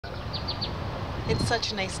It's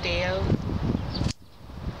such a nice day out.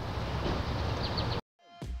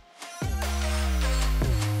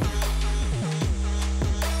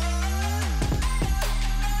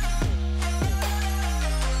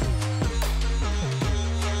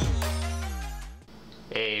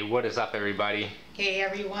 Hey, what is up everybody? Hey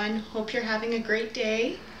everyone, hope you're having a great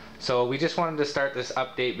day. So we just wanted to start this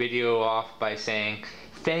update video off by saying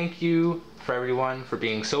thank you for everyone for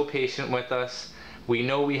being so patient with us. We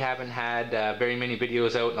know we haven't had very many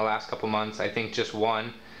videos out in the last couple months, I think just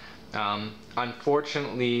one.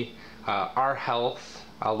 Unfortunately, our health,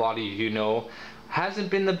 a lot of you know,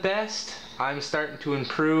 hasn't been the best. I'm starting to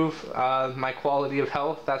improve my quality of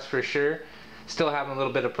health, that's for sure. Still having a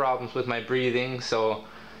little bit of problems with my breathing, so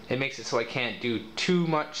it makes it so I can't do too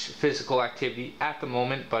much physical activity at the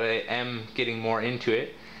moment, but I am getting more into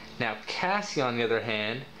it. Now Cassie, on the other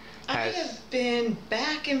hand, I have been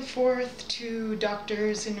back and forth to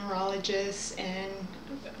doctors and neurologists and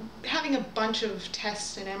having a bunch of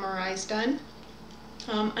tests and MRIs done.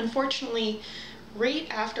 Unfortunately, right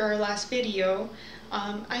after our last video,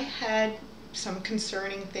 I had some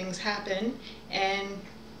concerning things happen, and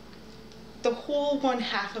the whole one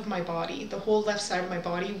half of my body, the whole left side of my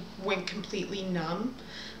body, went completely numb.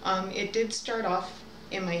 It did start off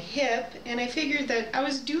in my hip, and I figured that I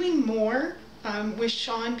was doing more with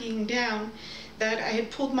Sean being down, that I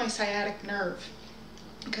had pulled my sciatic nerve,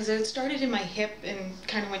 because it started in my hip and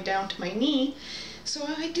kind of went down to my knee. So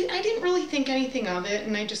I didn't really think anything of it,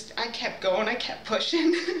 and I kept going, I kept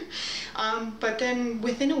pushing. But then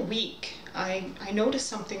within a week, I noticed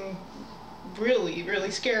something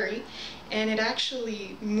really scary, and it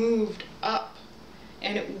actually moved up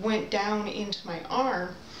and it went down into my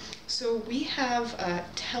arm. So we have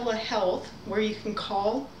telehealth where you can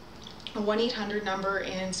call a 1-800 number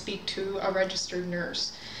and speak to a registered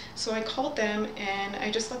nurse. So I called them and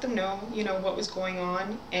I just let them know, what was going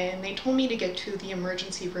on, and they told me to get to the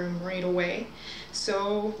emergency room right away.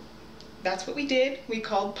 So that's what we did. We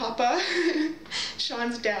called Papa,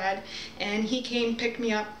 Sean's dad, and he came, picked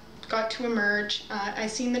me up, got to emerge. I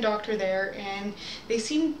seen the doctor there, and they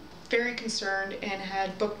seemed very concerned and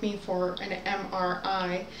had booked me for an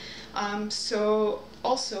MRI. So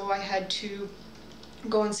also I had to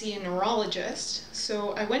go and see a neurologist.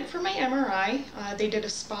 So I went for my MRI. They did a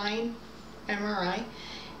spine MRI,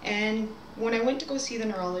 and when I went to go see the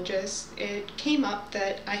neurologist, it came up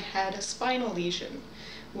that I had a spinal lesion,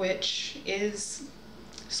 which is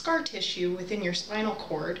scar tissue within your spinal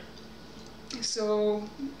cord. So,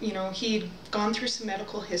 he'd gone through some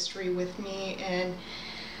medical history with me, and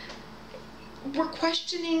we're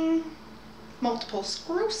questioning multiple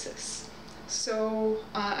sclerosis. So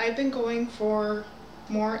I've been going for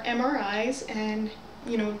more MRIs, and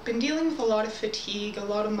been dealing with a lot of fatigue, a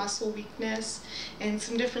lot of muscle weakness, and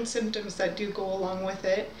some different symptoms that do go along with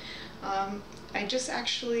it. I just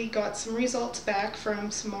actually got some results back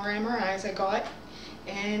from some more MRIs I got,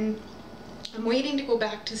 and I'm waiting to go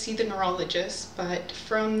back to see the neurologist, but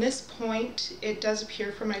from this point it does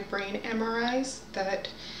appear from my brain MRIs that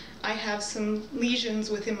I have some lesions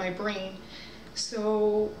within my brain.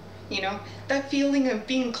 So, that feeling of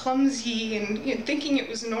being clumsy and thinking it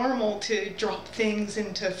was normal to drop things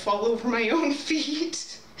and to fall over my own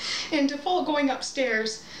feet and to fall going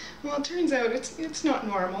upstairs, well, it turns out it's not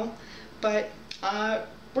normal. But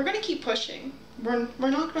we're going to keep pushing. We're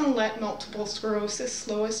not going to let multiple sclerosis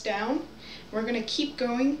slow us down. We're going to keep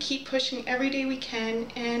going, keep pushing every day we can,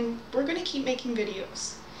 and we're going to keep making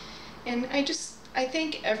videos. And I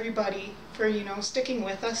thank everybody for, sticking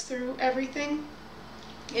with us through everything.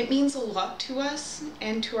 It means a lot to us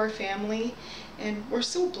and to our family, and we're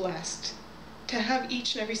so blessed to have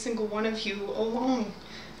each and every single one of you along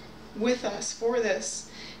with us for this.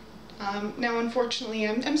 Now, unfortunately,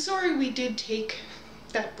 I'm sorry we did take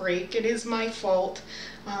that break. It is my fault.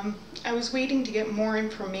 I was waiting to get more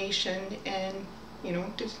information and,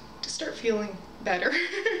 to start feeling better.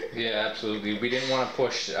 Yeah, absolutely. We didn't want to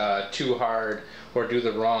push too hard or do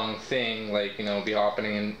the wrong thing, like, be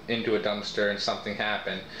hopping into a dumpster and something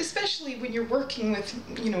happen. Especially when you're working with,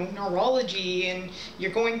 neurology, and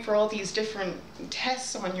you're going for all these different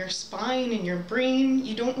tests on your spine and your brain.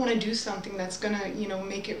 You don't want to do something that's going to,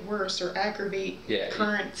 make it worse or aggravate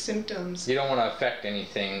current symptoms. You don't want to affect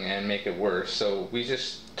anything and make it worse. So we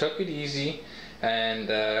just took it easy. And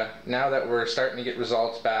now that we're starting to get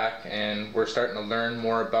results back and we're starting to learn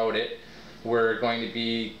more about it, we're going to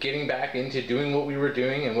be getting back into doing what we were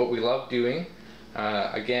doing and what we love doing.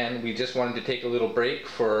 Again, we just wanted to take a little break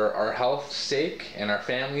for our health's sake and our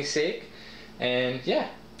family's sake. And yeah.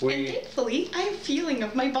 And thankfully, I have feeling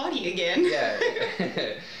of my body again. Yeah.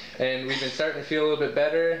 And we've been starting to feel a little bit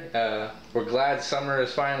better. We're glad summer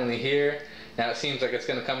is finally here. Now it seems like it's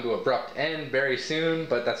going to come to an abrupt end very soon,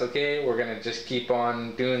 but that's okay. We're going to just keep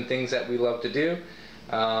on doing things that we love to do.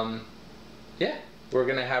 Yeah, we're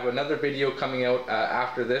going to have another video coming out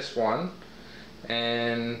after this one,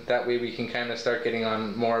 and that way we can kind of start getting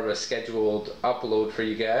on more of a scheduled upload for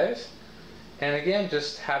you guys. And again,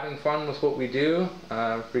 just having fun with what we do,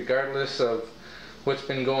 regardless of what's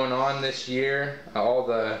been going on this year, all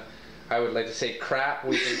the, I would like to say, crap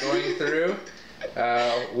we've been going through.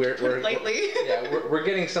 We're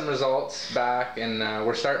getting some results back, and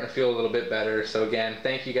we're starting to feel a little bit better. So again,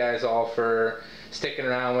 thank you guys all for sticking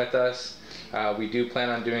around with us. We do plan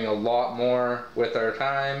on doing a lot more with our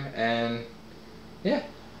time, and yeah.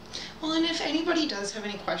 Well, and if anybody does have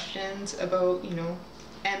any questions about, you know,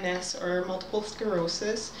 MS or multiple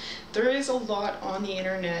sclerosis, there is a lot on the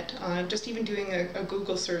internet. Just even doing a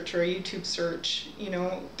Google search or a YouTube search, you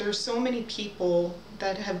know, there's so many people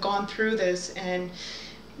that have gone through this, and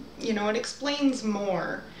you know, it explains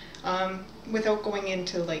more without going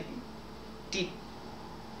into like deep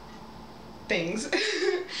things.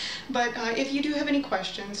 But if you do have any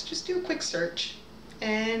questions, just do a quick search,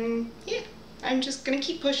 and yeah, I'm just gonna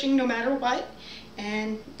keep pushing no matter what,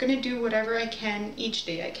 and gonna do whatever I can each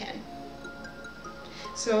day I can.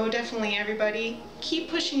 So definitely everybody, keep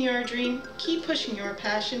pushing your dream, keep pushing your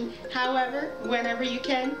passion, however, whenever you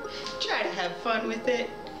can. Try to have fun with it,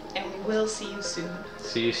 and we will see you soon.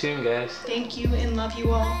 See you soon, guys. Thank you and love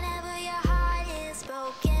you all.